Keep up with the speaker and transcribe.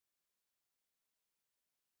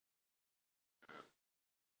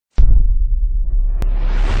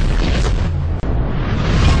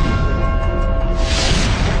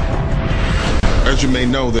may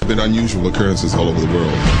know there have been unusual occurrences all over the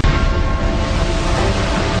world.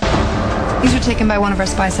 These were taken by one of our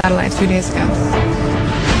spy satellites 3 days ago.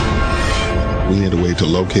 We need a way to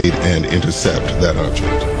locate and intercept that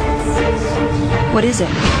object. What is it?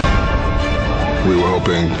 We were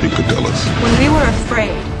hoping he could tell us. When we were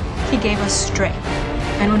afraid, he gave us strength.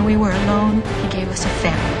 And when we were alone, he gave us a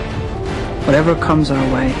family. Whatever comes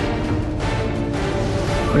our way,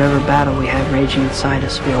 whatever battle we have raging inside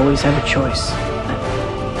us, we always have a choice.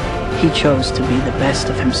 He chose to be the best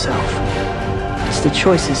of himself. It's the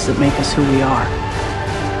choices that make us who we are.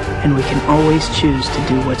 And we can always choose to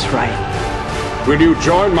do what's right. Will you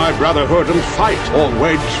join my brotherhood and fight, or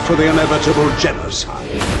wait for the inevitable genocide?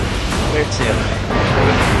 Where's him?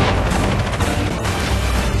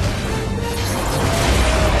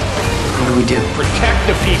 What do we do? Protect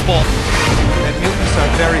the people! And mutants are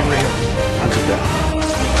very real. Hunt them.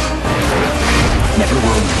 Never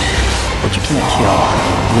will. But you can't kill.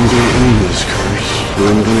 I'm gonna end this curse, but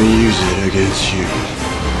I'm gonna use it against you.